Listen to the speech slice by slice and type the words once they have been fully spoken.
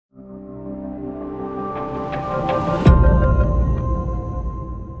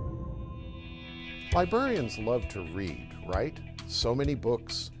Librarians love to read, right? So many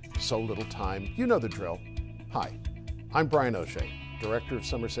books, so little time. You know the drill. Hi, I'm Brian O'Shea, Director of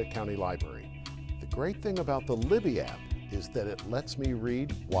Somerset County Library. The great thing about the Libby app is that it lets me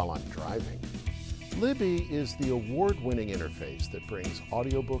read while I'm driving. Libby is the award-winning interface that brings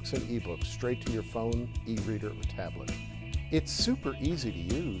audiobooks and ebooks straight to your phone, e-reader, or tablet. It's super easy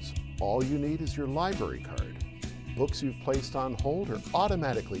to use. All you need is your library card. Books you've placed on hold are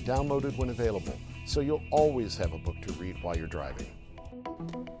automatically downloaded when available, so you'll always have a book to read while you're driving.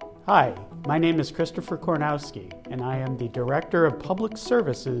 Hi, my name is Christopher Kornowski, and I am the Director of Public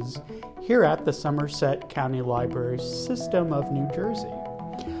Services here at the Somerset County Library System of New Jersey.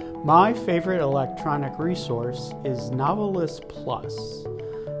 My favorite electronic resource is Novelist Plus.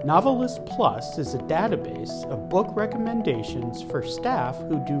 Novelist Plus is a database of book recommendations for staff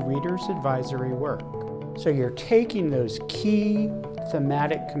who do readers' advisory work. So you're taking those key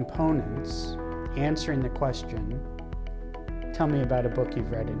thematic components, answering the question, tell me about a book you've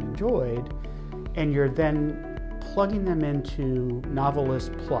read and enjoyed, and you're then plugging them into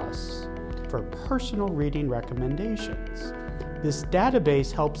Novelist Plus for personal reading recommendations. This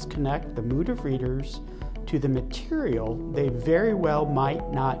database helps connect the mood of readers to the material they very well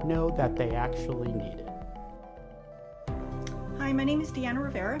might not know that they actually needed. Hi, my name is Deanna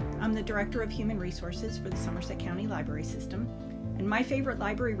Rivera. I'm the Director of Human Resources for the Somerset County Library System, and my favorite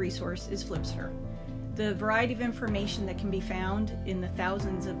library resource is Flipster. The variety of information that can be found in the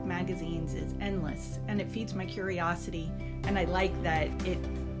thousands of magazines is endless, and it feeds my curiosity, and I like that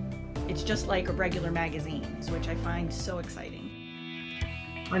it's just like a regular magazine, which I find so exciting.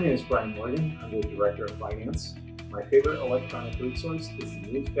 My name is Brian Morgan. I'm the Director of Finance. My favorite electronic resource is the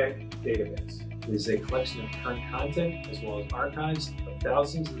Newsbank database. It is a collection of current content as well as archives of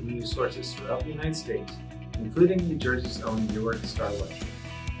thousands of news sources throughout the United States, including New Jersey's own Newark Star Ledger.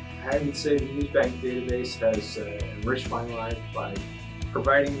 I would say the Newsbank database has enriched my life by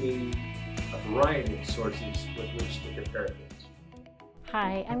providing me a variety of sources with which to compare things.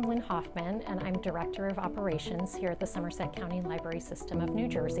 Hi, I'm Lynn Hoffman, and I'm Director of Operations here at the Somerset County Library System of New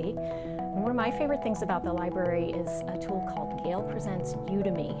Jersey. And one of my favorite things about the library is a tool called Gale Presents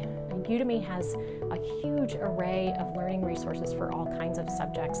Udemy. And Udemy has a huge array of learning resources for all kinds of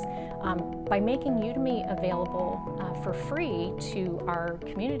subjects. By making Udemy available for free to our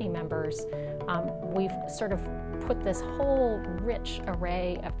community members, we've sort of put this whole rich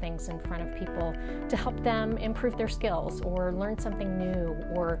array of things in front of people to help them improve their skills or learn something new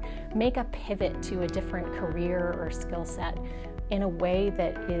or make a pivot to a different career or skill set in a way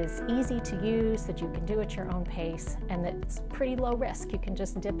that is easy to use, that you can do at your own pace, and that's pretty low risk. You can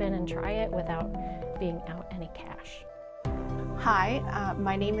just dip in and try it without being out any cash. Hi,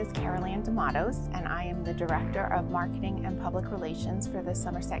 my name is Carol Ann D'Amatos, and I am the Director of Marketing and Public Relations for the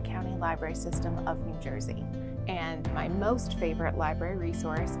Somerset County Library System of New Jersey. And my most favorite library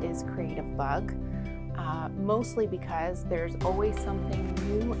resource is Creative Bug, mostly because there's always something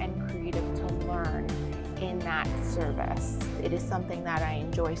new and creative to learn in that service. It is something that I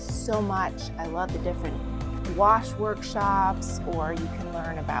enjoy so much. I love the different wash workshops, or you can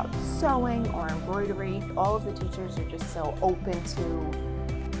learn about sewing or embroidery. All of the teachers are just so open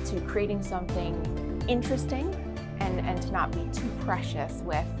to creating something interesting and to not be too precious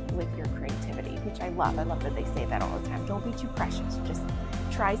with your creativity, which I love. I love that they say that all the time. Don't be too precious, just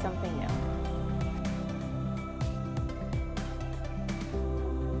try something new.